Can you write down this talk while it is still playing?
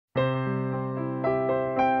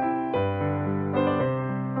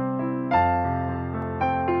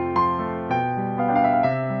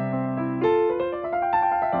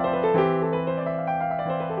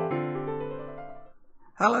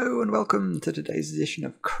Hello and welcome to today's edition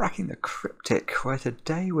of Cracking the Cryptic, where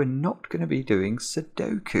today we're not going to be doing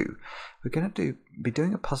Sudoku. We're going to be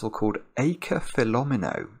doing a puzzle called Acre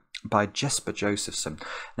Philomeno by Jesper Josephson.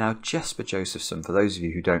 Now, Jesper Josephson, for those of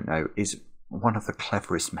you who don't know, is one of the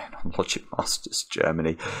cleverest men on Logic Masters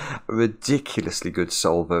Germany. A ridiculously good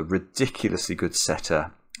solver, ridiculously good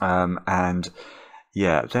setter, and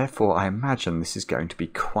yeah, therefore I imagine this is going to be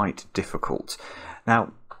quite difficult.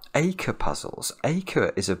 Now, Acre puzzles.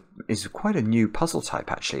 Acre is quite a new puzzle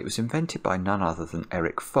type, actually. It was invented by none other than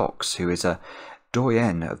Eric Fox, who is a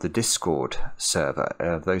doyen of the Discord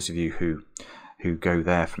server. Those of you who go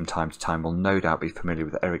there from time to time will no doubt be familiar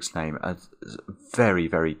with Eric's name. A very,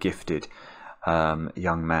 very gifted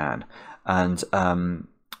young man. And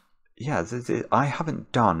yeah, I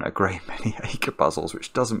haven't done a great many Acre puzzles,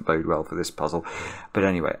 which doesn't bode well for this puzzle. But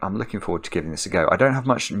anyway, I'm looking forward to giving this a go. I don't have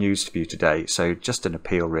much news for you today, so just an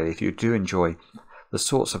appeal really. If you do enjoy the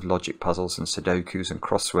sorts of logic puzzles and Sudokus and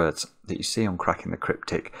crosswords that you see on Cracking the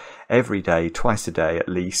Cryptic every day, twice a day at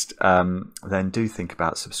least, then do think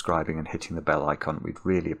about subscribing and hitting the bell icon. We'd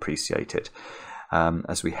really appreciate it.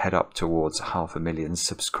 As we head up towards 500,000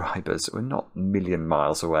 subscribers. We're not a million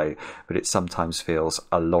miles away, but it sometimes feels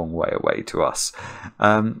a long way away to us.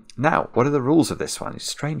 Now, what are the rules of this one? It's a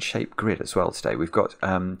strange shaped grid as well today. We've got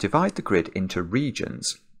divide the grid into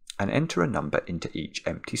regions and enter a number into each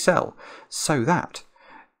empty cell, so that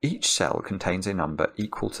each cell contains a number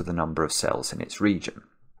equal to the number of cells in its region.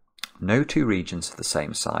 No two regions of the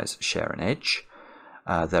same size share an edge.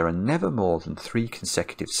 There are never more than 3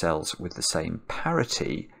 consecutive cells with the same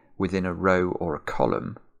parity within a row or a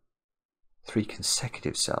column. 3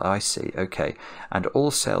 consecutive cells, I see, okay. And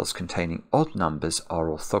all cells containing odd numbers are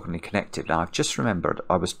orthogonally connected. Now, I've just remembered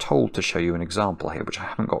I was told to show you an example here, which I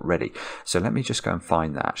haven't got ready. So let me just go and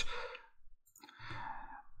find that.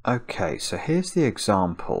 Okay, so here's the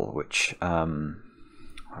example, which, all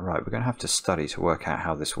right, we're going to have to study to work out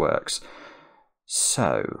how this works.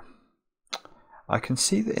 So I can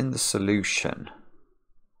see that in the solution,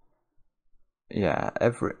 yeah,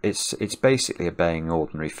 it's basically obeying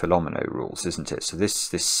ordinary Philomeno rules, isn't it? So this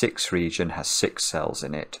 6 region has 6 cells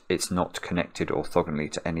in it. It's not connected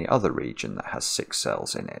orthogonally to any other region that has 6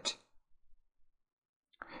 cells in it.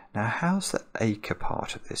 Now, how's the Acre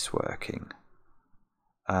part of this working?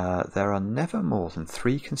 There are never more than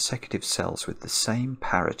 3 consecutive cells with the same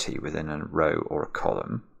parity within a row or a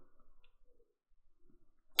column.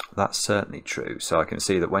 That's certainly true. So I can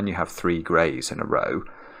see that when you have 3 greys in a row,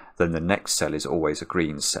 then the next cell is always a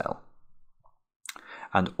green cell.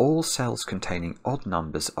 And all cells containing odd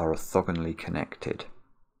numbers are orthogonally connected.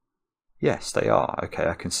 Yes, they are. Okay,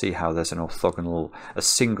 I can see how there's a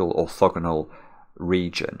single orthogonal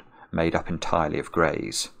region made up entirely of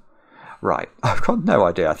greys. Right, I've got no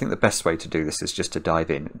idea. I think the best way to do this is just to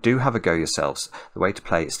dive in. Do have a go yourselves. The way to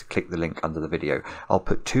play is to click the link under the video. I'll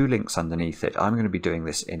put 2 links underneath it. I'm going to be doing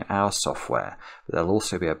this in our software, but there'll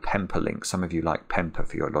also be a Pemper link. Some of you like Pemper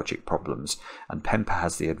for your logic problems, and Pemper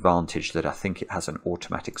has the advantage that I think it has an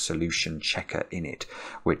automatic solution checker in it,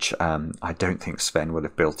 which I don't think Sven will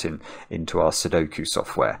have built into our Sudoku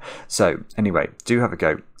software. So anyway, do have a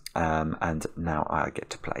go, and now I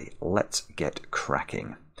get to play. Let's get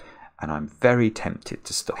cracking. And I'm very tempted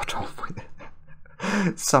to start off with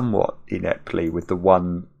it somewhat ineptly with the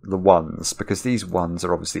ones, because these ones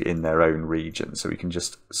are obviously in their own region, so we can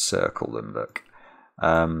just circle them, look.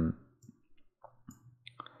 Now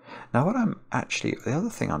what the other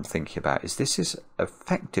thing I'm thinking about is this is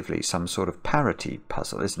effectively some sort of parity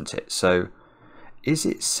puzzle, isn't it? So is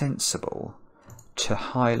it sensible to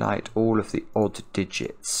highlight all of the odd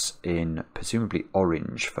digits in presumably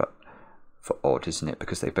orange for odd, isn't it?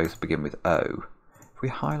 Because they both begin with O. If we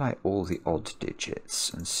highlight all the odd digits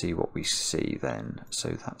and see what we see then. So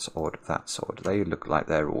that's odd, that's odd. They look like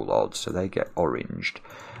they're all odd, so they get oranged.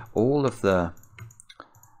 All of the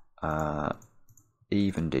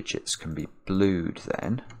even digits can be blued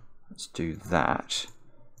then. Let's do that.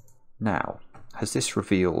 Now, has this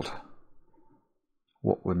revealed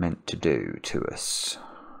what we're meant to do to us?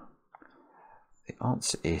 The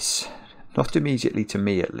answer is not immediately, to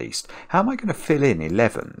me at least. How am I going to fill in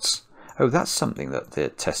 11s? Oh, that's something that the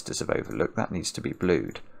testers have overlooked. That needs to be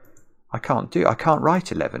blued. I can't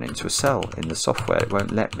write 11 into a cell in the software. It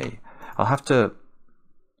won't let me. I'll have to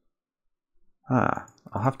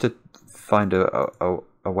find a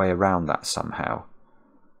way around that somehow.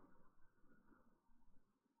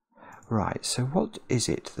 Right, so what is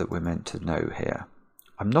it that we're meant to know here?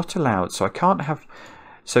 I'm not allowed, so I can't have...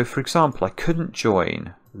 So, for example, I couldn't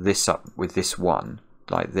join this up with this one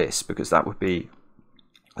like this, because that would be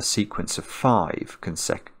a sequence of 5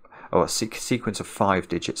 or a sequence of 5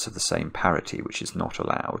 digits of the same parity, which is not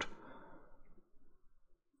allowed.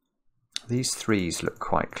 These 3s look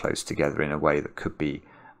quite close together in a way that could be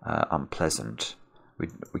unpleasant.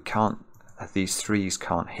 We can't, these 3s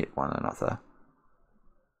can't hit one another.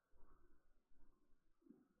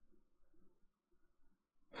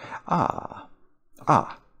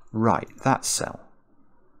 Right, that cell.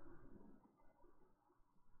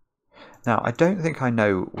 Now, I don't think I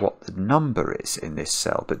know what the number is in this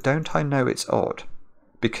cell, but don't I know it's odd?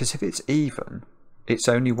 Because if it's even, it's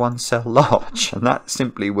only one cell large, and that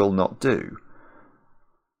simply will not do.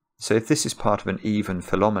 So if this is part of an even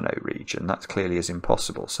philomeno region, that clearly is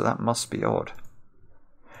impossible, so that must be odd.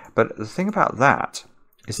 But the thing about that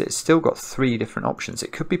is that it's still got 3 different options.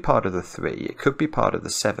 It could be part of the 3, it could be part of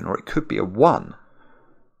the 7, or it could be a 1.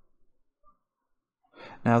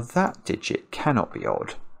 Now that digit cannot be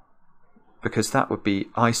odd, because that would be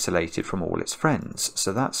isolated from all its friends.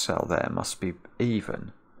 So that cell there must be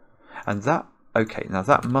even. And that, okay, now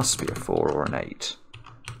that must be a 4 or an 8,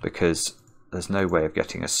 because there's no way of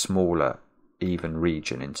getting a smaller even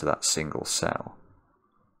region into that single cell.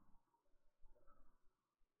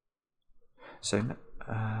 So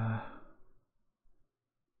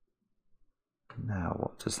now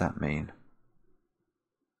what does that mean?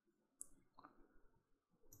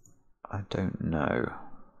 I don't know.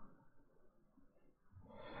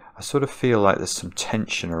 I sort of feel like there's some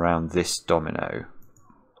tension around this domino.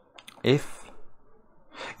 If,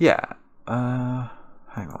 yeah, hang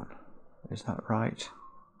on, is that right?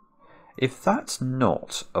 If that's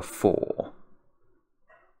not a 4,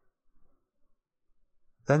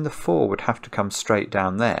 then the 4 would have to come straight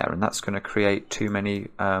down there, and that's going to create too many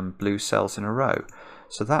blue cells in a row.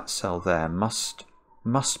 So that cell there must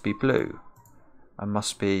be blue, and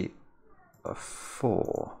must be a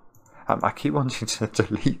 4. I keep wanting to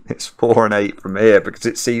delete this 4 and 8 from here because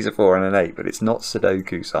it sees a 4 and an 8, but it's not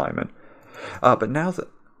Sudoku, Simon. But now that,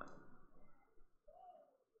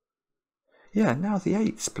 yeah, now the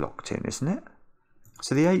 8's blocked in, isn't it?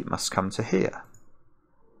 So the 8 must come to here.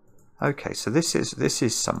 Okay, so this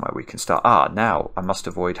is somewhere we can start. Now I must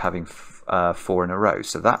avoid having 4 in a row,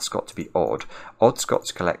 so that's got to be odd. Odd's got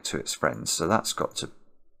to collect to its friends, so that's got to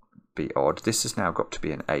be odd. This has now got to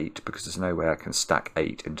be an 8 because there's no way I can stack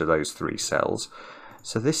 8 into those 3 cells.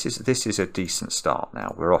 So this is a decent start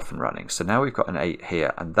now. We're off and running. So now we've got an 8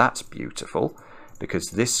 here, and that's beautiful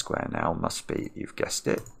because this square now must be, you've guessed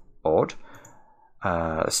it, odd.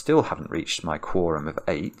 Still haven't reached my quorum of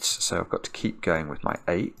 8s, so I've got to keep going with my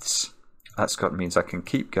 8s. That means I can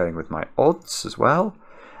keep going with my odds as well.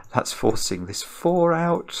 That's forcing this 4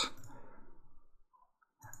 out.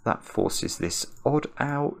 That forces this odd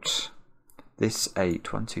out. This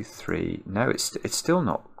 8, 1, 2, 3. No, it's still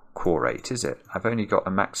not core 8, is it? I've only got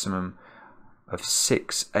a maximum of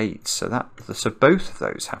 6 8s, so both of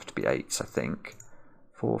those have to be 8s, I think.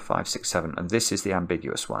 4, 5, 6, 7, and this is the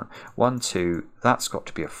ambiguous one. 1, 2, that's got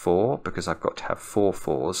to be a 4 because I've got to have 4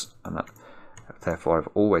 4s, and therefore I've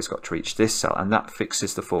always got to reach this cell, and that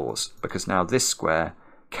fixes the 4s because now this square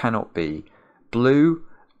cannot be blue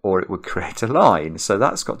or it would create a line. So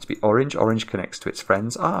that's got to be orange. Orange connects to its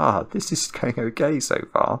friends. This is going okay so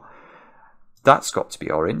far. That's got to be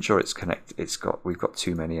orange, or we've got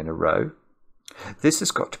too many in a row. This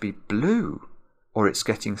has got to be blue, or it's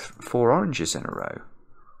getting 4 oranges in a row.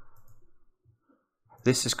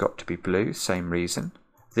 This has got to be blue, same reason.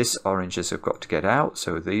 This oranges have got to get out,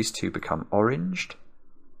 so these 2 become oranged.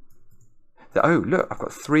 Oh, look, I've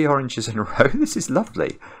got 3 oranges in a row. This is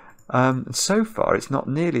lovely. So far, it's not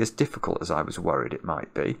nearly as difficult as I was worried it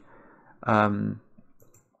might be.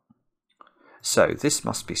 So this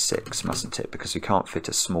must be 6, mustn't it? Because we can't fit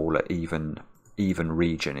a smaller even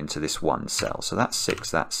region into this one cell. So that's 6,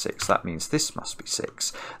 that's 6. That means this must be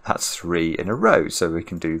 6. That's 3 in a row. So we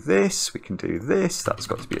can do this, we can do this. That's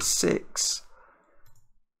got to be a 6.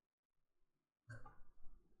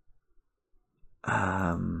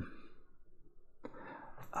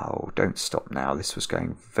 Oh, don't stop now. This was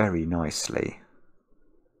going very nicely.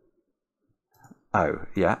 Oh,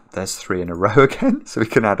 yeah, there's 3 in a row again. So we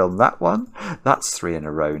can add on that one. That's 3 in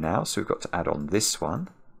a row now. So we've got to add on this one.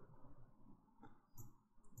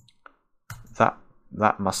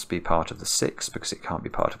 That must be part of the 6 because it can't be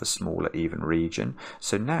part of a smaller even region.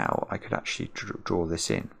 So now I could actually draw this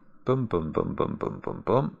in. Boom, boom, boom, boom, boom, boom,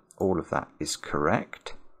 boom. All of that is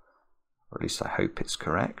correct. Or at least I hope it's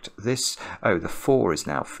correct. The 4 is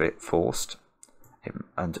now forced,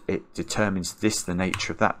 and it determines the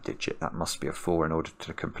nature of that digit. That must be a 4 in order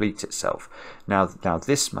to complete itself. Now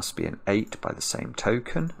this must be an 8 by the same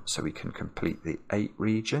token, so we can complete the 8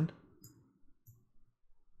 region.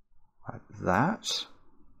 Like that.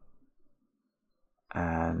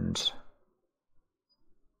 And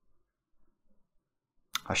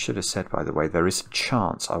I should have said, by the way, there is a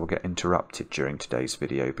chance I will get interrupted during today's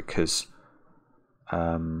video because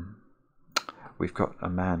we've got a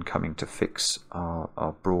man coming to fix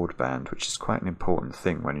our broadband, which is quite an important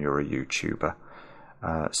thing when you're a YouTuber.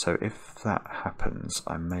 So if that happens,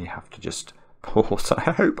 I may have to just pause.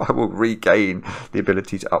 I hope I will regain the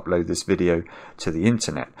ability to upload this video to the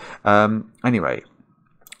internet. Anyway,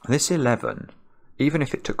 this 11, even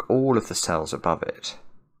if it took all of the cells above it,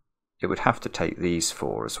 it would have to take these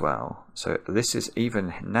 4 as well. So this is,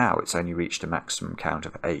 even now, it's only reached a maximum count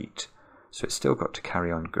of 8. So it's still got to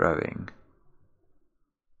carry on growing.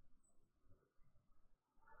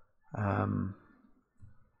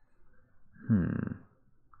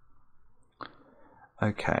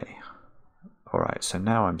 Okay. Alright, so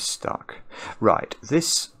now I'm stuck. Right,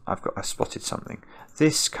 this, I've spotted something.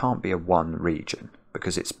 This can't be a 1 region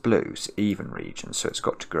because it's blue, it's even region, so it's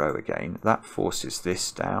got to grow again. That forces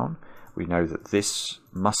this down. We know that this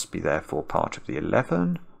must be therefore part of the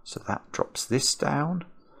 11, so that drops this down.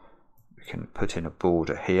 We can put in a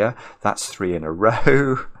border here. That's 3 in a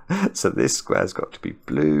row. So this square's got to be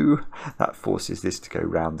blue. That forces this to go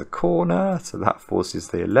round the corner, so that forces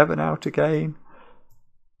the 11 out again.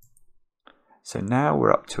 So now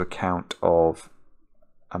we're up to a count of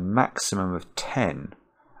a maximum of 10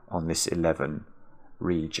 on this 11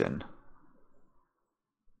 region.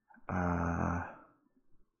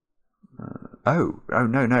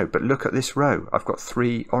 No, but look at this row. I've got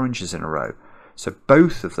 3 oranges in a row. So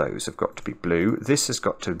both of those have got to be blue. This has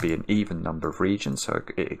got to be an even number of regions, so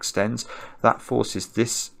it extends. That forces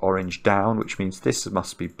this orange down, which means this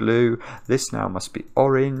must be blue. This now must be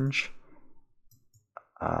orange.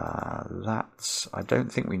 I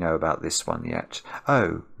don't think we know about this one yet.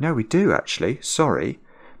 Oh, no, we do actually. Sorry,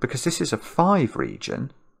 because this is a 5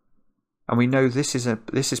 region, and we know this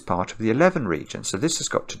is part of the 11 region. So this has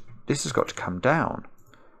got to come down,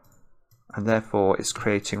 and therefore it's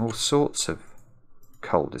creating all sorts of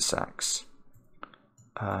cul-de-sacs.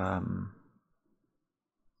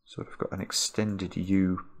 Sort of got an extended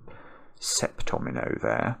U septomino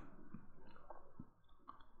there.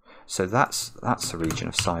 So that's a region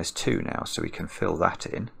of size 2 now, so we can fill that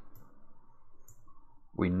in.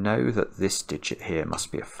 We know that this digit here must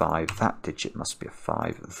be a 5, that digit must be a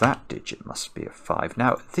 5, that digit must be a 5.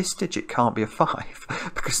 Now, this digit can't be a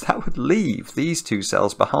 5 because that would leave these 2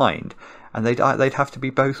 cells behind, and they'd have to be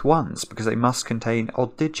both 1s because they must contain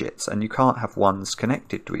odd digits, and you can't have 1s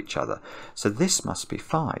connected to each other. So this must be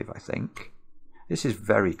 5, I think. This is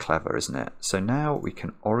very clever, isn't it? So now we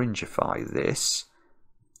can orangify this.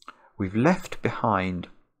 We've left behind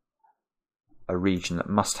a region that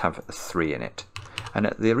must have a 3 in it.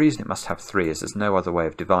 And the reason it must have 3 is there's no other way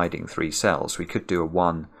of dividing 3 cells. We could do a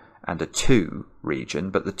 1 and a 2 region,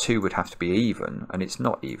 but the 2 would have to be even, and it's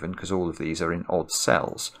not even because all of these are in odd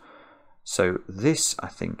cells. So this, I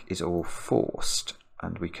think, is all forced,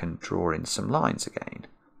 and we can draw in some lines again,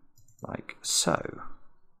 like so.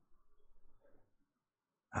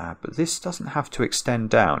 But this doesn't have to extend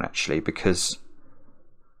down, actually, because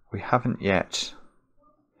we haven't yet,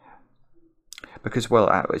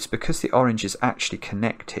 it's because the orange is actually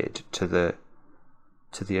connected to the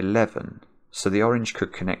 11, so the orange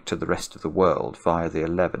could connect to the rest of the world via the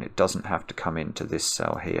 11. It doesn't have to come into this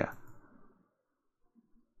cell here.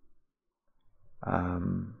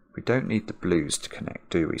 We don't need the blues to connect,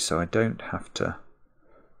 do we? So I don't have to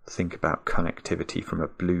think about connectivity from a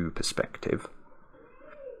blue perspective.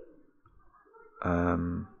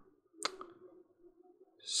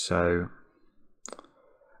 So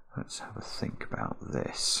let's have a think about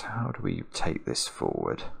this. How do we take this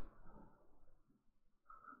forward?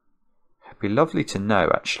 It'd be lovely to know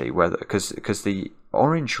actually whether, because the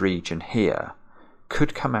orange region here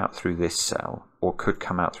could come out through this cell, or could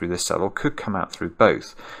come out through this cell, or could come out through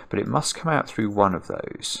both, but it must come out through one of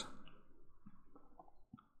those.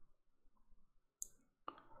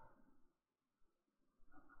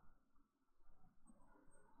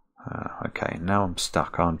 Okay, now I'm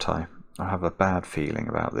stuck, aren't I? I have a bad feeling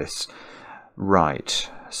about this. Right,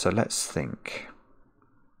 so let's think.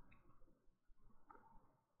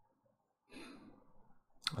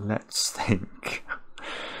 I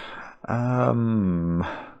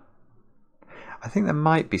think there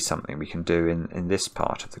might be something we can do in this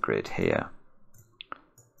part of the grid here.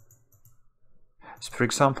 So for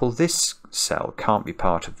example, this cell can't be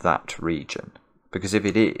part of that region, because if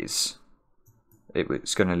it is,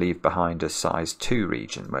 it's going to leave behind a size 2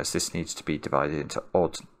 region, whereas this needs to be divided into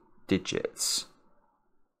odd digits.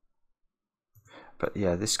 But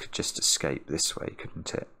yeah, this could just escape this way,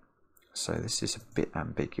 couldn't it? So this is a bit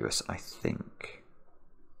ambiguous, I think.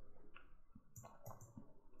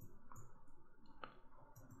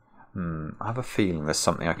 I have a feeling there's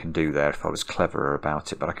something I can do there if I was cleverer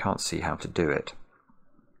about it, but I can't see how to do it.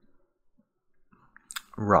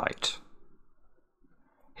 Right.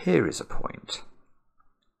 Here is a point.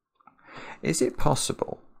 Is it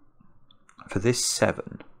possible for this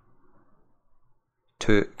 7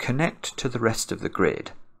 to connect to the rest of the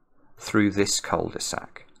grid through this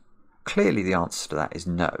cul-de-sac? Clearly the answer to that is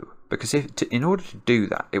no, because in order to do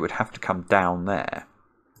that it would have to come down there,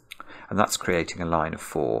 and that's creating a line of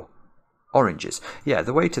 4 oranges. Yeah,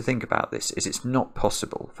 the way to think about this is it's not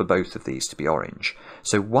possible for both of these to be orange.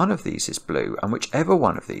 So one of these is blue, and whichever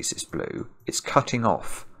one of these is blue, it's cutting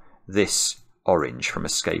off this orange from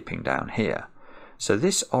escaping down here. So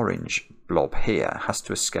this orange blob here has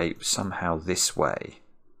to escape somehow this way.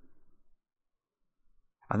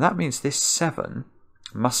 And that means this 7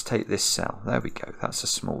 must take this cell. There we go, that's a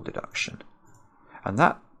small deduction. And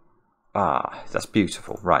that, that's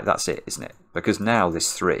beautiful. Right, that's it, isn't it? Because now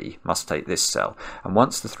this 3 must take this cell. And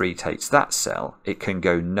once the 3 takes that cell, it can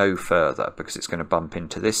go no further because it's going to bump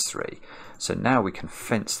into this 3. So now we can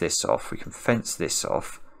fence this off. We can fence this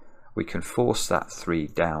off. We can force that 3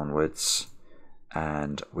 downwards.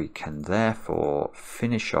 And we can therefore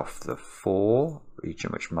finish off the 4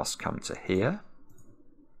 region, which must come to here.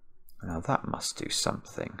 Now that must do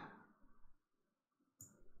something.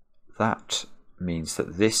 That means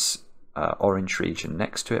that this orange region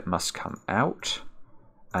next to it must come out,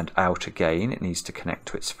 and out again. It needs to connect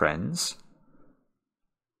to its friends.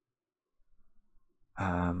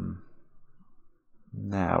 Now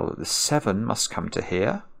the 7 must come to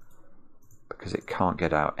here because it can't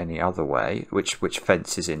get out any other way, which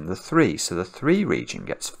fences in the 3. So the 3 region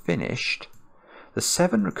gets finished. The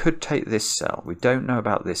 7 could take this cell. We don't know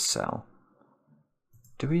about this cell.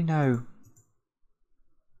 Do we know?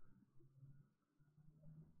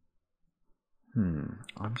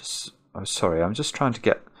 I'm sorry, I'm just trying to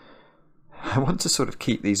get, I want to sort of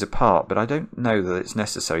keep these apart, but I don't know that it's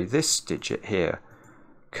necessary. This digit here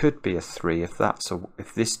could be a 3 if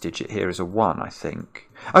if this digit here is a 1, I think.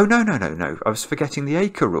 Oh no, I was forgetting the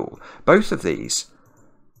acre rule. Both of these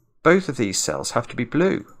cells have to be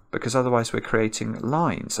blue, because otherwise we're creating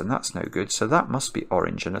lines, and that's no good. So that must be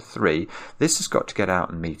orange and a 3. This has got to get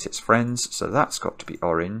out and meet its friends, so that's got to be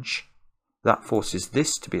orange. That forces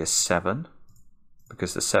this to be a 7,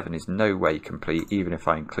 because the 7 is no way complete even if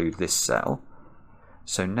I include this cell.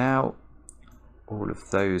 So now all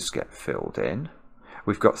of those get filled in.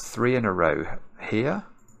 We've got 3 in a row here,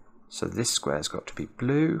 so this square's got to be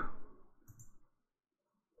blue.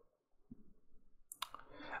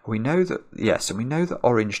 We know that, yes, and we know that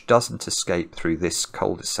orange doesn't escape through this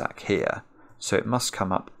cul-de-sac here, so it must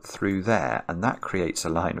come up through there, and that creates a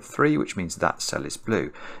line of 3, which means that cell is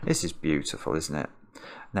blue. This is beautiful, isn't it?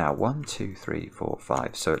 Now 1, 2, 3, 4,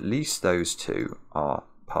 5, so at least those 2 are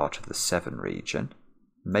part of the 7 region.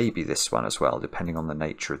 Maybe this one as well, depending on the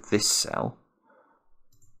nature of this cell.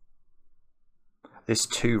 This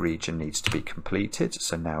 2 region needs to be completed,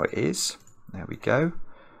 so now it is. There we go.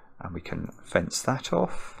 And we can fence that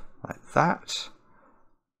off like that.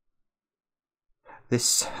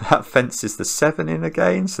 That fences the 7 in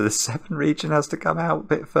again, so the 7 region has to come out a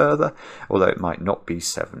bit further, although it might not be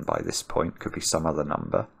 7 by this point, could be some other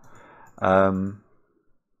number.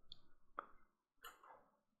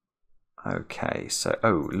 Okay, so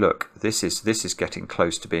look, this is getting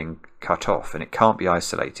close to being cut off, and it can't be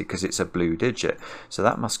isolated because it's a blue digit, so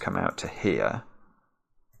that must come out to here.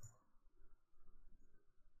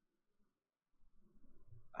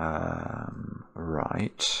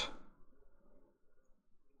 Right.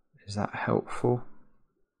 Is that helpful?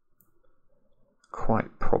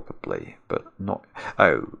 Quite probably, but not.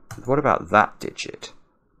 Oh, what about that digit?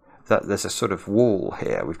 That there's a sort of wall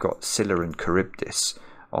here. We've got Scylla and Charybdis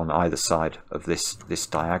on either side of this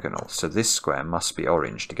diagonal. So this square must be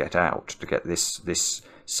orange to get out, to get this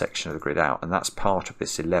section of the grid out, and that's part of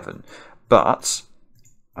this 11. But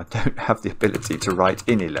I don't have the ability to write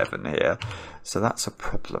in 11 here, so that's a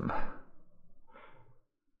problem.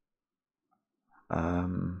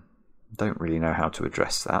 Don't really know how to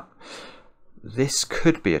address that. This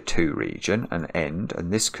could be a 2 region, an end,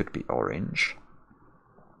 and this could be orange.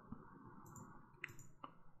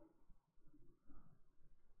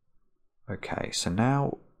 Okay, so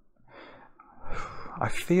now I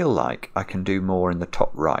feel like I can do more in the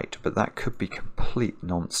top right, but that could be complete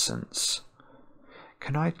nonsense.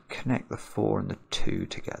 Can I connect the 4 and the 2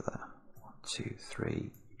 together? 1, 2,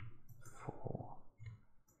 3, 4.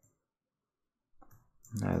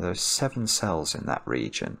 No, there's 7 cells in that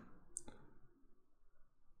region.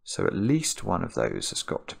 So at least one of those has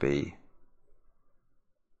got to be...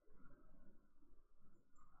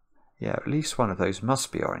 Yeah, at least one of those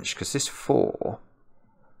must be orange, because this 4,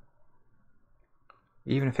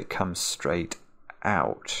 even if it comes straight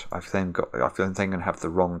out, I'm then going to have the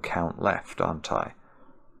wrong count left, aren't I?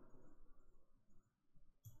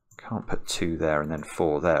 Can't put 2 there and then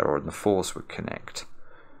 4 there, or the 4s would connect.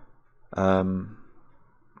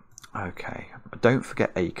 Okay, don't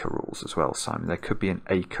forget acre rules as well, Simon. There could be an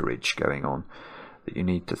acreage going on that you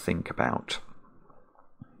need to think about.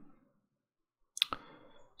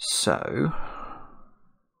 So,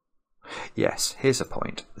 yes, here's a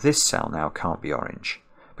point. This cell now can't be orange,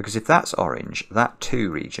 because if that's orange, that 2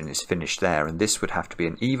 region is finished there, and this would have to be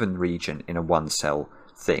an even region in a 1 cell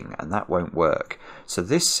thing, and that won't work. So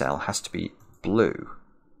this cell has to be blue.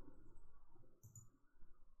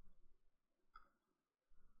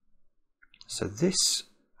 So this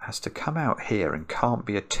has to come out here and can't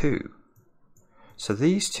be a 2. So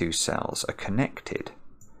these 2 cells are connected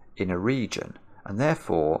in a region, and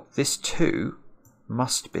therefore this 2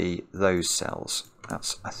 must be those cells.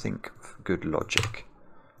 That's, I think, good logic.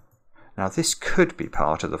 Now this could be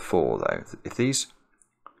part of the 4 though. If these,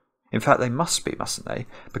 in fact they must be, mustn't they?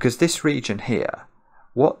 Because this region here,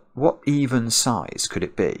 what even size could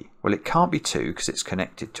it be? Well, it can't be 2 because it's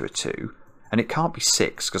connected to a 2. And it can't be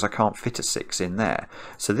 6 because I can't fit a 6 in there.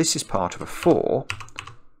 So this is part of a 4,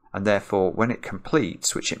 and therefore when it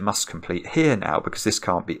completes, which it must complete here now because this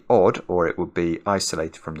can't be odd or it would be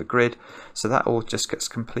isolated from the grid, so that all just gets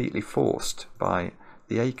completely forced by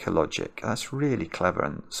the acre logic. That's really clever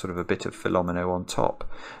and sort of a bit of Philomeno on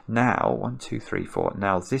top. Now, 1, 2, 3, 4,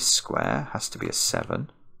 now this square has to be a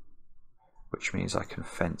 7, which means I can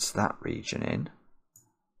fence that region in.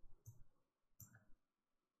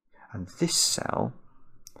 And this cell,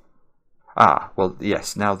 well,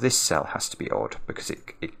 yes, now this cell has to be odd because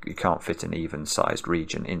you can't fit an even sized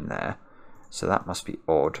region in there. So that must be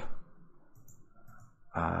odd.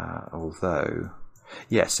 Although,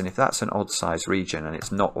 yes, and if that's an odd sized region and it's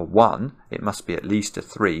not a 1, it must be at least a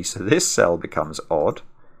 3. So this cell becomes odd.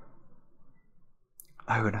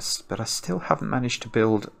 Oh, but I still haven't managed to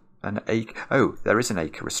build an acre. Oh, there is an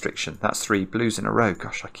acre restriction. That's 3 blues in a row.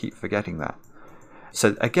 Gosh, I keep forgetting that.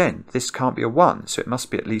 So again, this can't be a 1, so it must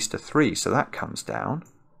be at least a 3, so that comes down.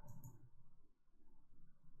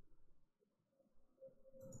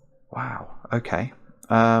 Wow, okay.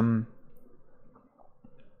 And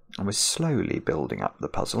we're slowly building up the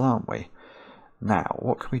puzzle, aren't we? Now,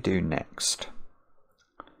 what can we do next?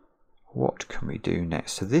 What can we do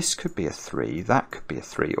next? So this could be a 3, that could be a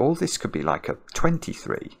 3, all this could be like a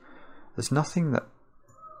 23. There's nothing that...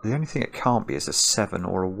 The only thing it can't be is a 7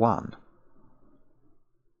 or a 1.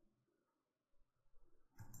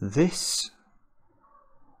 This,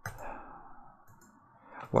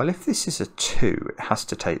 well, if this is a 2, it has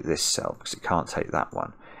to take this cell because it can't take that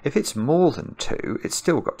one. If it's more than 2, it's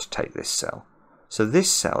still got to take this cell. So this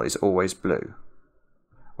cell is always blue,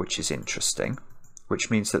 which is interesting, which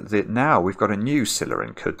means that now we've got a new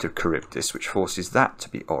Scylla to Charybdis, which forces that to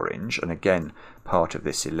be orange, and again, part of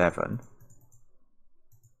this 11.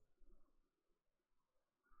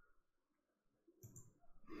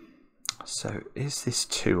 So is this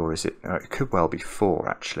 2 or is it... it could well be 4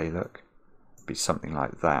 actually, look. It'd be something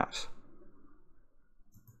like that.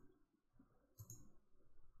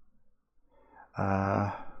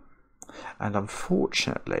 And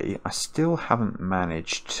unfortunately, I still haven't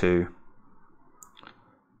managed to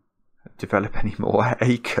develop any more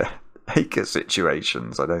acre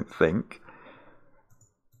situations, I don't think.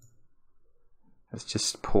 Let's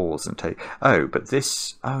just pause and take... Oh, but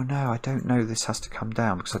this... Oh no, I don't know this has to come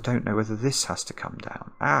down because I don't know whether this has to come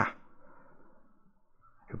down. Ah!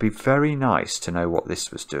 It would be very nice to know what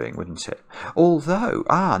this was doing, wouldn't it? Although...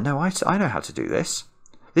 Ah, no, I know how to do this.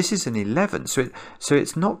 This is an 11, so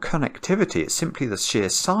it's not connectivity, it's simply the sheer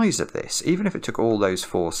size of this, even if it took all those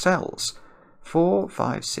 4 cells. 4,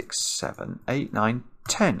 5, 6, 7, 8, 9,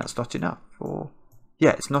 10. That's not enough. 4.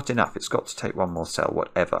 Yeah, it's not enough. It's got to take one more cell,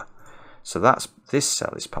 whatever. So this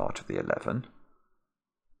cell is part of the 11.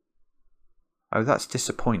 Oh, that's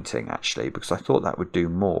disappointing actually, because I thought that would do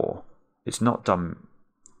more. It's not done...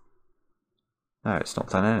 No, it's not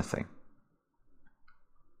done anything.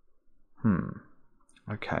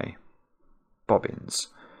 Okay. Bobbins.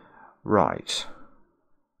 Right.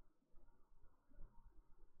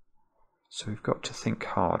 So we've got to think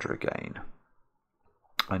harder again.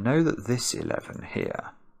 I know that this 11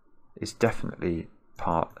 here is definitely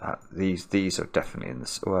part... these are definitely in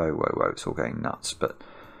this... Whoa, it's all going nuts. But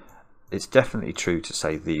it's definitely true to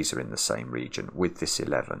say these are in the same region with this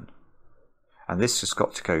 11. And this has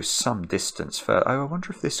got to go some distance further. Oh, I wonder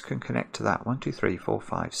if this can connect to that. 1, 2, 3, 4,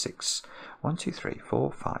 5, 6. 1, 2, 3,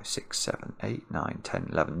 4, 5, 6, 7, 8, 9, 10,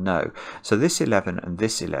 11. No. So this 11 and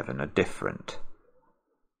this 11 are different.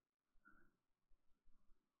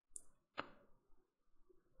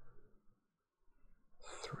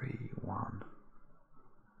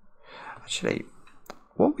 Actually,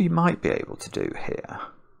 what we might be able to do here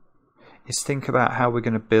is think about how we're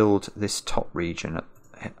going to build this top region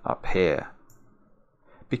up here.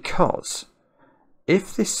 Because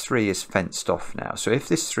if this 3 is fenced off now, so if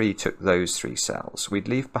this 3 took those 3 cells, we'd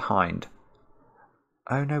leave behind...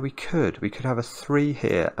 Oh no, we could. We could have a 3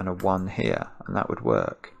 here and a 1 here, and that would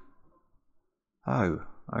work. Oh,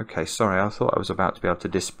 okay, sorry, I thought I was about to be able to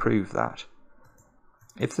disprove that.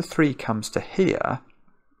 If the 3 comes to here,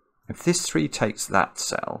 if this 3 takes that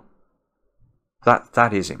cell,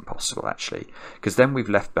 that is impossible actually, because then we've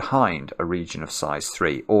left behind a region of size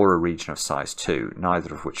 3 or a region of size 2,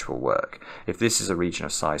 neither of which will work. If this is a region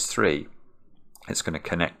of size 3, it's going to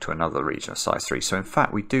connect to another region of size 3. So in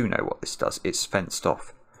fact we do know what this does. It's fenced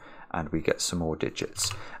off and we get some more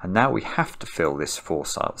digits. And now we have to fill this 4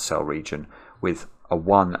 cell region with a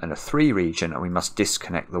 1 and a 3 region, and we must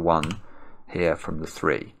disconnect the 1 here from the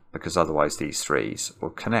 3, because otherwise these 3s will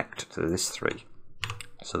connect to this 3.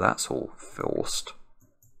 So that's all forced.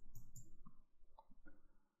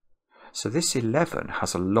 So this 11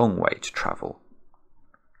 has a long way to travel.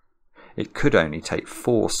 It could only take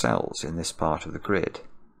 4 cells in this part of the grid.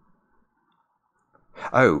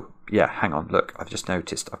 Oh, yeah, hang on, look, I've just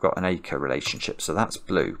noticed I've got an acre relationship, so that's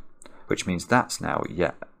blue, which means that's now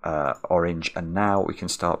orange, and now we can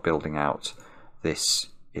start building out this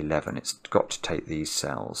 11. It's got to take these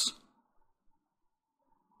cells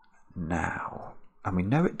now, and we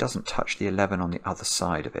know it doesn't touch the 11 on the other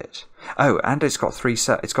side of it. Oh, and it's got 3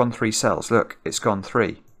 cells. It's gone 3 cells. Look, it's gone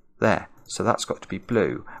 3 there. So that's got to be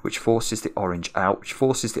blue, which forces the orange out, which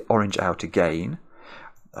forces the orange out again.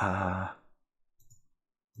 Now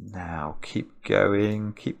keep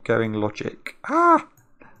going logic.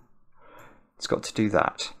 It's got to do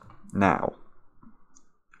that. Now,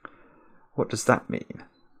 what does that mean?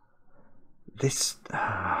 This, no,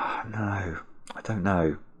 I don't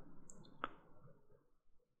know.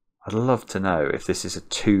 I'd love to know if this is a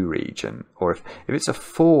 2 region, or if it's a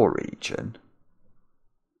 4 region.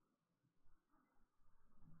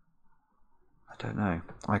 I don't know.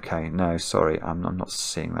 Okay, no, sorry, I'm not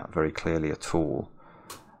seeing that very clearly at all.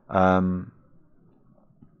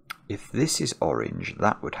 If this is orange,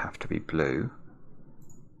 that would have to be blue.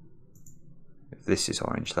 If this is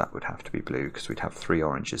orange, that would have to be blue, because we'd have 3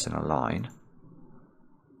 oranges in a line.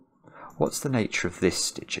 What's the nature of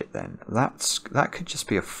this digit then? That could just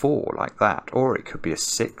be a 4 like that, or it could be a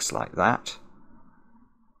 6 like that,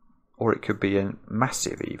 or it could be a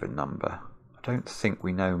massive even number. I don't think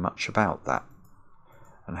we know much about that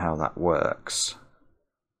and how that works.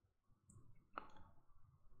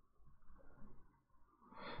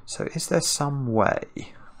 So is there some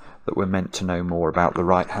way that we're meant to know more about the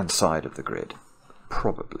right hand side of the grid?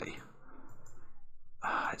 Probably.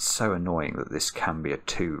 It's so annoying that this can be a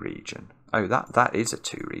 2 region. Oh, that is a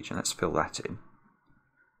 2 region. Let's fill that in.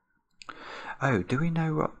 Oh, do we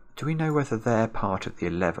know whether they're part of the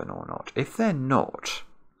 11 or not? If they're not,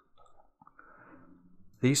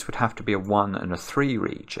 these would have to be a 1 and a 3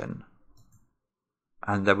 region,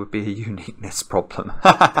 and there would be a uniqueness problem.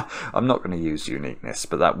 I'm not going to use uniqueness,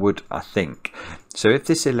 but that would, I think. So if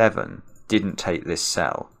this 11 didn't take this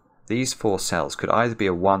cell, these 4 cells could either be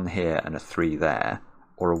a 1 here and a 3 there,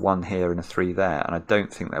 or a 1 here and a 3 there, and I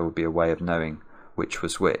don't think there would be a way of knowing which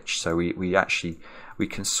was which. So we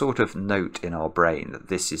can sort of note in our brain that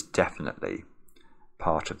this is definitely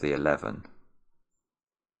part of the 11,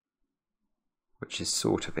 which is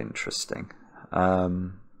sort of interesting.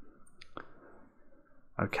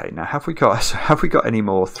 Okay, now have we got any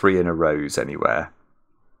more 3 in a rows anywhere?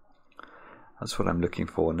 That's what I'm looking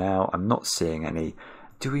for now. I'm not seeing any.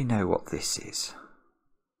 Do we know what this is?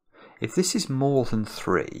 If this is more than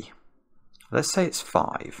 3, let's say it's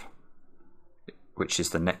 5, which is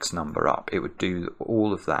the next number up, it would do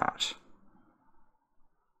all of that.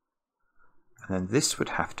 And then this would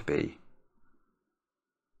have to be...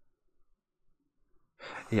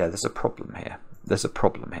 Yeah, there's a problem here. There's a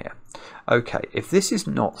problem here. Okay, if this is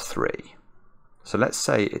not 3, so let's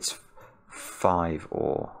say it's 5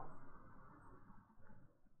 or...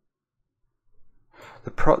 The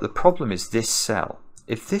problem is this cell.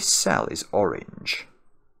 If this cell is orange,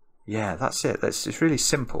 yeah, that's it. It's really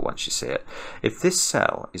simple once you see it. If this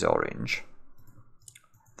cell is orange,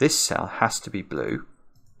 this cell has to be blue,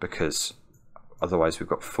 because otherwise we've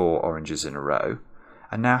got 4 oranges in a row.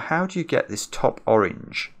 And now how do you get this top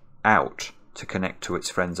orange out to connect to its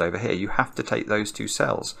friends over here? You have to take those two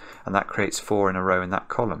cells, and that creates 4 in a row in that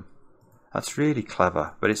column. That's really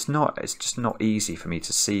clever, but it's just not easy for me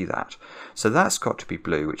to see that. So that's got to be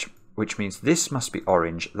blue, which means this must be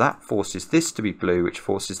orange. That forces this to be blue, which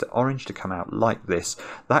forces the orange to come out like this.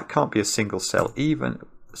 That can't be a single cell, even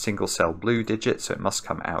single cell blue digit, so it must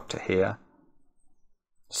come out to here.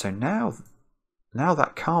 So now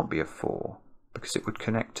that can't be a 4, because it would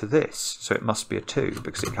connect to this. So it must be a 2,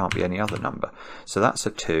 because it can't be any other number. So that's a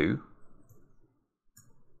 2.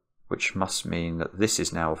 Which must mean that this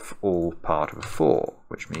is now all part of a 4,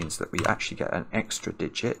 which means that we actually get an extra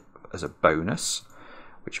digit as a bonus,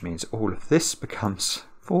 which means all of this becomes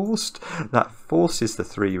forced. That forces the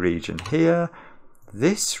 3 region here.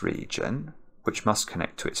 This region, which must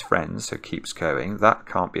connect to its friends, so keeps going, that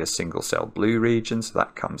can't be a single cell blue region, so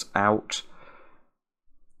that comes out.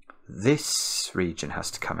 This region has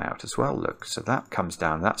to come out as well, look, so that comes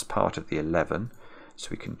down, that's part of the 11, so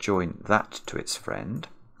we can join that to its friend.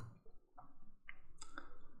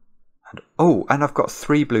 And I've got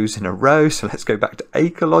 3 blues in a row, so let's go back to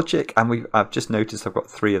acre logic, and I've just noticed I've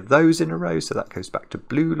got 3 of those in a row, so that goes back to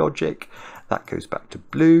blue logic, that goes back to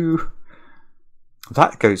blue,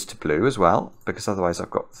 that goes to blue as well, because otherwise I've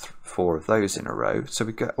got 4 of those in a row. So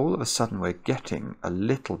we get, all of a sudden we're getting a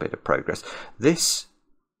little bit of progress. This,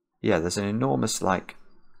 yeah, there's an enormous like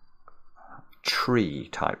tree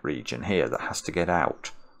type region here that has to get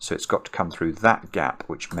out, so it's got to come through that gap,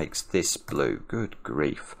 which makes this blue. Good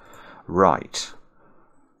grief. Right.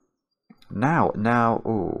 Now,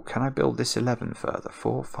 oh, can I build this 11 further?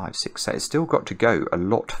 4, 5, 6, 7. It's still got to go a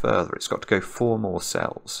lot further. It's got to go 4 more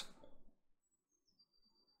cells.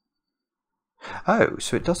 Oh,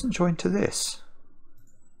 so it doesn't join to this.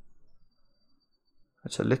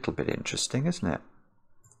 That's a little bit interesting, isn't it?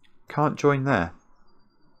 Can't join there.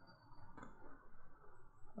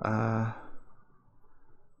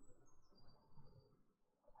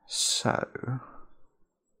 So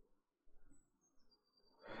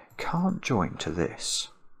can't join to this.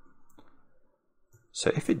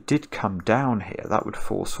 So if it did come down here, that would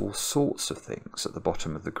force all sorts of things at the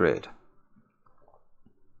bottom of the grid.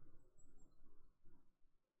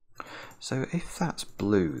 So if that's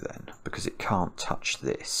blue then, because it can't touch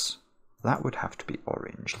this, that would have to be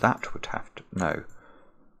orange. That would have to, no,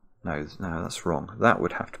 that's wrong. That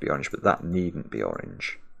would have to be orange, but that needn't be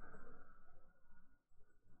orange.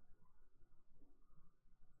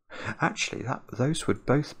 Actually, those would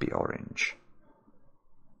both be orange.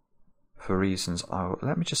 For reasons,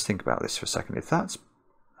 let me just think about this for a second. If that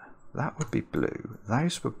would be blue,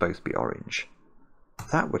 those would both be orange.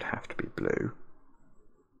 That would have to be blue.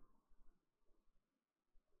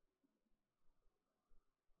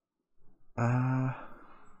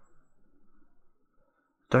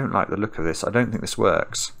 Don't like the look of this. I don't think this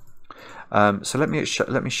works. So let me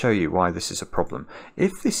show you why this is a problem.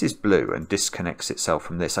 If this is blue and disconnects itself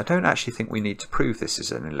from this, I don't actually think we need to prove this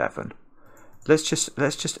is an 11. Let's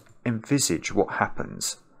just envisage what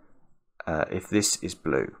happens if this is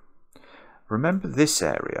blue. Remember, this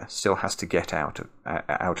area still has to get out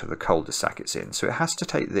of the cul-de-sac it's in, so it has to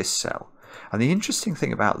take this cell. And the interesting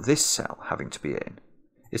thing about this cell having to be in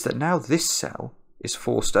is that now this cell is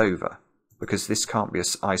forced over, because this can't be an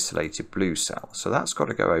isolated blue cell. So that's got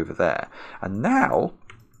to go over there. And now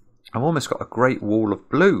I've almost got a great wall of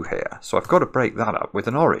blue here. So I've got to break that up with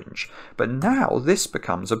an orange. But now this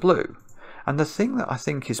becomes a blue. And the thing that I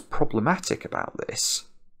think is problematic about this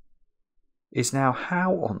is now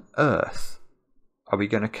how on earth are we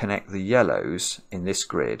going to connect the yellows in this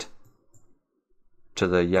grid to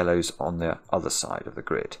the yellows on the other side of the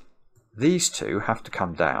grid? These two have to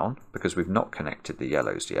come down because we've not connected the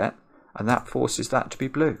yellows yet. And that forces that to be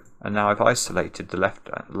blue. And now I've isolated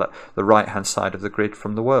the right-hand side of the grid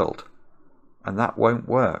from the world. And that won't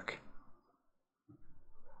work.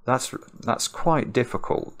 That's quite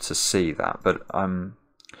difficult to see that. But,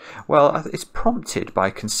 well, it's prompted by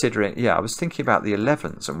considering, yeah, I was thinking about the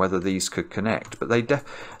 11s and whether these could connect. But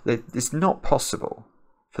it's not possible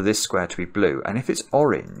for this square to be blue. And if it's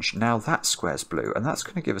orange, now that square's blue. And that's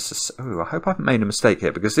going to give us a... Oh, I hope I haven't made a mistake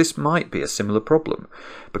here, because this might be a similar problem.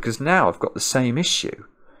 Because now I've got the same issue,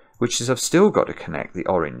 which is I've still got to connect the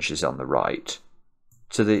oranges on the right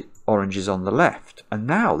to the oranges on the left. And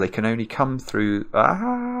now they can only come through...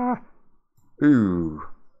 Ooh.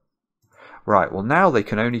 Right, well now they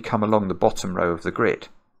can only come along the bottom row of the grid,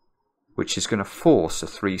 which is going to force a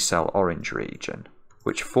 3-cell orange region,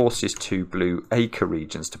 which forces 2 blue acre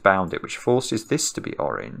regions to bound it, which forces this to be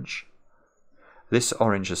orange. This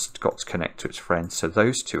orange has got to connect to its friend, so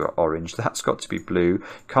those two are orange. That's got to be blue.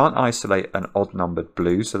 Can't isolate an odd numbered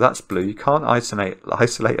blue, so that's blue. You can't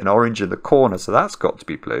isolate an orange in the corner, so that's got to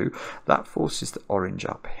be blue. That forces the orange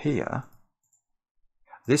up here.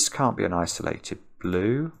 This can't be an isolated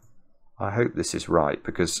blue. I hope this is right,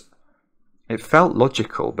 because it felt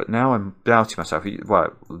logical, but now I'm doubting myself.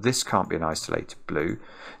 Well, this can't be an isolated blue.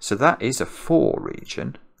 So that is a 4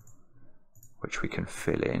 region, which we can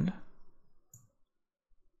fill in.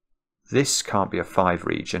 This can't be a 5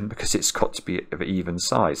 region because it's got to be of even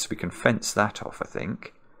size, so we can fence that off, I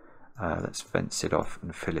think. Let's fence it off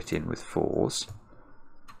and fill it in with 4s.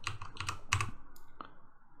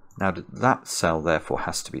 Now that cell therefore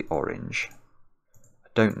has to be orange.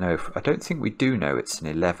 I don't think we do know it's an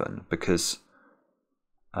 11 because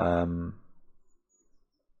oh,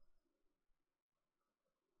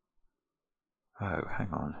 hang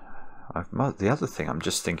on. The other thing I'm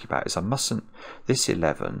just thinking about is I mustn't, this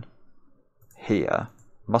 11 here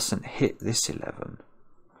mustn't hit this 11.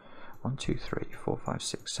 1, 2, 3, 4, 5,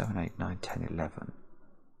 6, 7, 8, 9, 10, 11.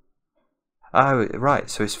 Oh, right,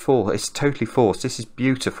 so it's 4. It's totally forced. This is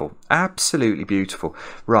beautiful. Absolutely beautiful.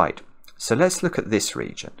 Right, so let's look at this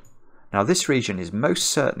region. Now, this region is most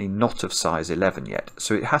certainly not of size 11 yet,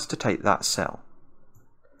 so it has to take that cell.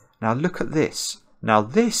 Now, look at this. Now,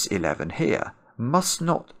 this 11 here must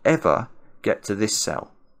not ever get to this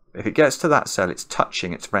cell. If it gets to that cell, it's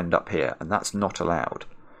touching its friend up here, and that's not allowed.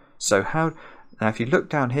 So now if you look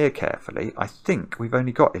down here carefully, I think we've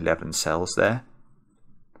only got 11 cells there.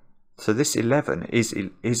 So this 11 is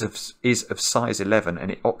of size 11,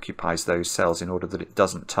 and it occupies those cells in order that it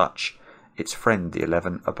doesn't touch its friend, the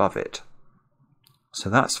 11 above it. So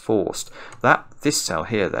that's forced. This cell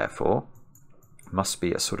here, therefore, must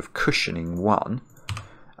be a sort of cushioning 1,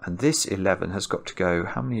 and this 11 has got to go,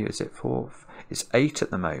 how many is it? 4? It's 8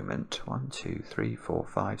 at the moment. 1, 2, 3, 4,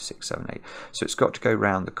 5, 6, 7, 8. So it's got to go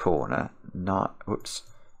round the corner. Oops.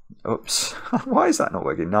 Why is that not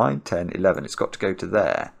working? 9, 10, 11. It's got to go to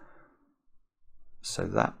there. So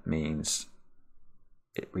that means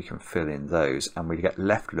we can fill in those, and we get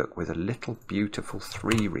left look with a little beautiful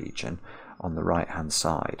 3 region on the right hand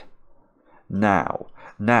side. Now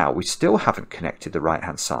we still haven't connected the right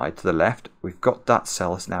hand side to the left. We've got that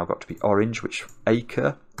cell has now got to be orange, which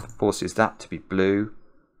acre forces that to be blue.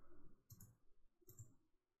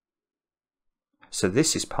 So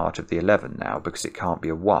this is part of the 11 now because it can't be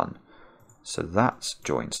a 1. So that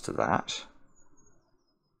joins to that.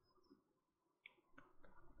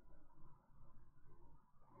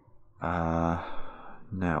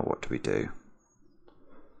 Now what do we do?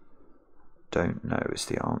 Don't know is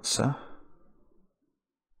the answer.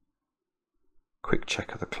 Quick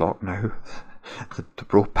check of the clock. No, the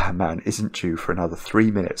broadband man isn't due for another 3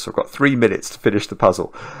 minutes. I've got 3 minutes to finish the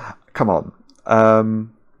puzzle. Come on.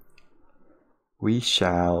 We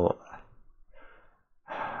shall...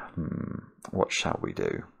 what shall we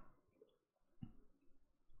do?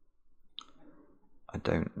 I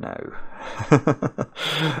don't know.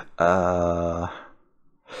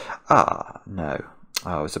 No.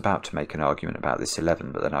 I was about to make an argument about this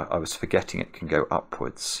 11, but then I was forgetting it can go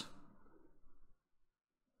upwards.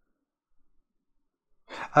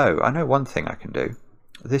 Oh, I know one thing I can do.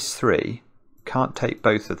 This 3 can't take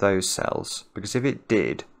both of those cells, because if it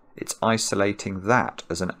did, it's isolating that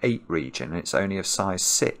as an 8 region, and it's only of size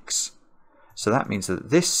 6. So that means that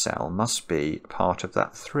this cell must be part of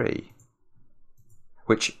that 3,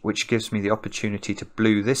 which gives me the opportunity to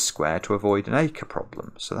blue this square to avoid an acre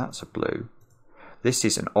problem. So that's a blue. This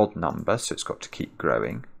is an odd number, so it's got to keep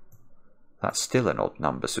growing. That's still an odd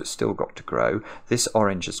number, so it's still got to grow. This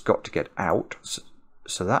orange has got to get out,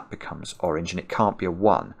 so that becomes orange, and it can't be a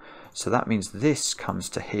 1. So that means this comes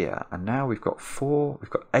to here, and now we've got 4, we've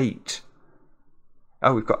got 8.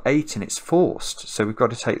 Oh, we've got 8 and it's forced, so we've got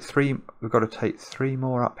to take 3. We've got to take 3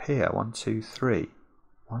 more up here. 1, 2, 3.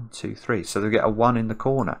 1, 2, 3. So they get a 1 in the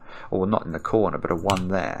corner, or not in the corner, but a 1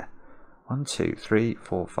 there. 1, 2, 3,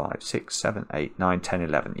 4, 5, 6, 7, 8, 9, 10,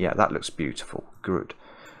 11. Yeah, that looks beautiful. Good.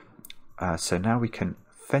 So now we can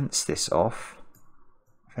fence this off.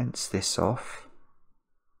 Fence this off.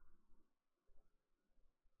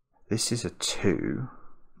 This is a 2.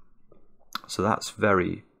 So that's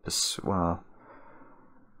very well.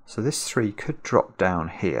 So this 3 could drop down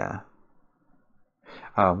here.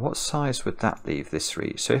 What size would that leave this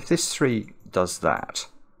 3? So if this 3 does that,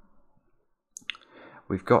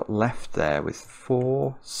 we've got left there with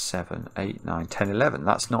 4, 7, 8, 9, 10, 11.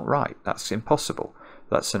 That's not right. That's impossible.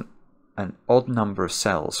 That's an odd number of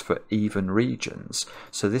cells for even regions.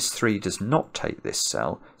 So this 3 does not take this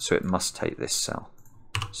cell, so it must take this cell.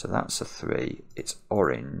 So that's a 3. It's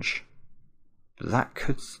orange. that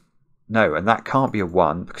could... No, and that can't be a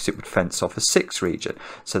 1 because it would fence off a 6 region.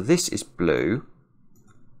 So this is blue.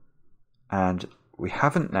 And we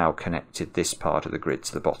haven't now connected this part of the grid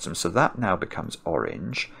to the bottom. So that now becomes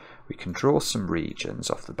orange. We can draw some regions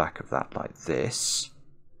off the back of that like this.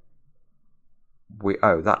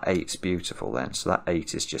 Oh, that 8's beautiful then. So that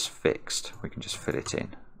 8 is just fixed. We can just fill it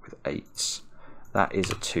in with 8s. That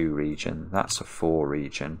is a 2 region. That's a 4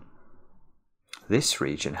 region. This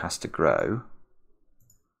region has to grow.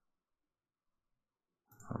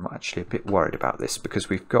 I'm actually a bit worried about this because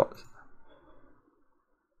I've got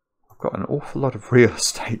an awful lot of real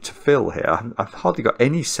estate to fill here. I've hardly got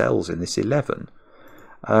any cells in this 11.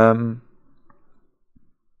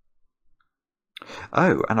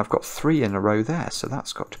 Oh, and I've got 3 in a row there, so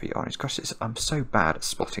that's got to be orange. Gosh, I'm so bad at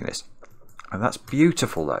spotting this. And that's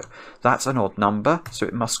beautiful, though. That's an odd number, so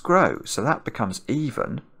it must grow. So that becomes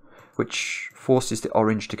even, which forces the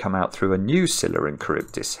orange to come out through a new Scylla and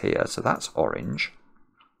Charybdis here. So that's orange.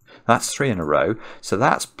 That's 3 in a row. So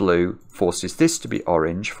that's blue, forces this to be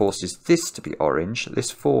orange, forces this to be orange.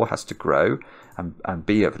 This 4 has to grow and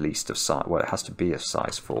be of least of size. Well, it has to be of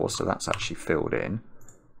size 4, so that's actually filled in,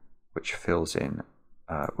 which fills in...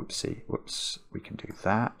 whoopsie, whoops, we can do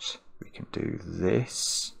that. We can do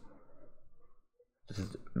this.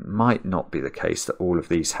 It might not be the case that all of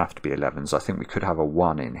these have to be 11s. I think we could have a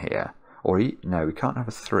 1 in here. Or no, we can't have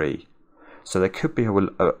a 3. So there could be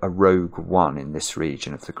a rogue 1 in this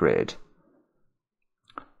region of the grid.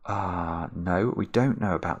 No, we don't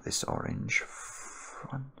know about this orange.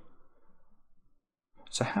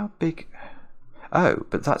 So how big... Oh,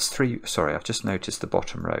 but that's 3... Sorry, I've just noticed the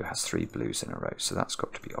bottom row has 3 blues in a row, so that's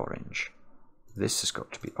got to be orange. This has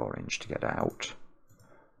got to be orange to get out.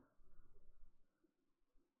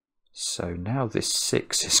 So now this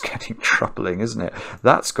 6 is getting troubling, isn't it?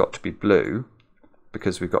 That's got to be blue,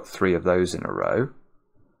 because we've got 3 of those in a row.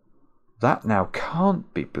 That now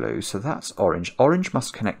can't be blue, so that's orange. Orange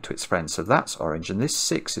must connect to its friend, so that's orange. And this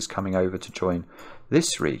 6 is coming over to join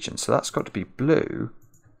this region, so that's got to be blue.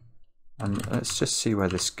 And let's just see where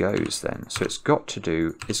this goes then. So it's got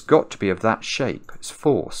to be of that shape. It's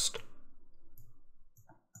forced.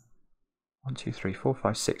 1, 2, 3, 4,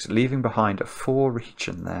 5, 6, leaving behind a 4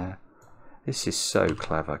 region there. This is so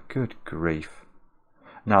clever. Good grief.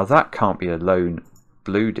 Now that can't be a lone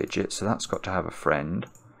blue digit, so that's got to have a friend.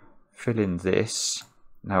 Fill in this.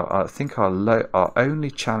 Now I think our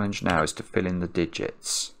only challenge now is to fill in the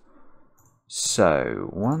digits. So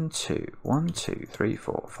 1, 2, 1, 2, 3,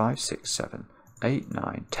 4, 5, 6, 7, 8,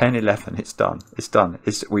 9, 10, 11. It's done. It's done.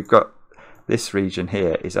 We've got this region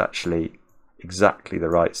here is actually exactly the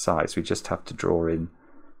right size. We just have to draw in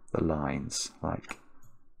the lines, like,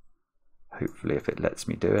 hopefully if it lets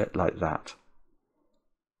me do it, like that.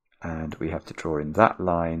 And we have to draw in that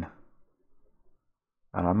line.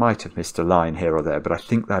 And I might have missed a line here or there, but I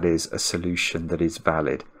think that is a solution that is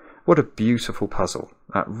valid. What a beautiful puzzle.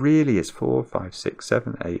 That really is 4, 5, 6,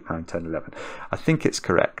 7, 8, 9, 10, 11. I think it's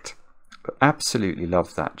correct. But absolutely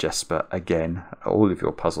love that, Jesper. Again, all of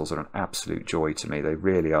your puzzles are an absolute joy to me. They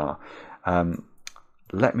really are.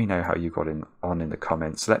 Let me know how you got on in the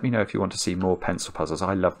comments. Let me know if you want to see more pencil puzzles.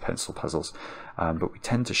 I love pencil puzzles, but we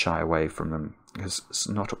tend to shy away from them because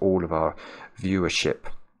not all of our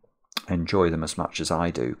viewership enjoy them as much as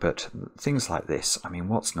I do. But things like this, I mean,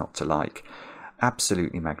 what's not to like?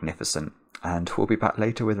 Absolutely magnificent. And we'll be back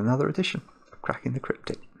later with another edition of Cracking the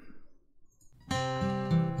Cryptic.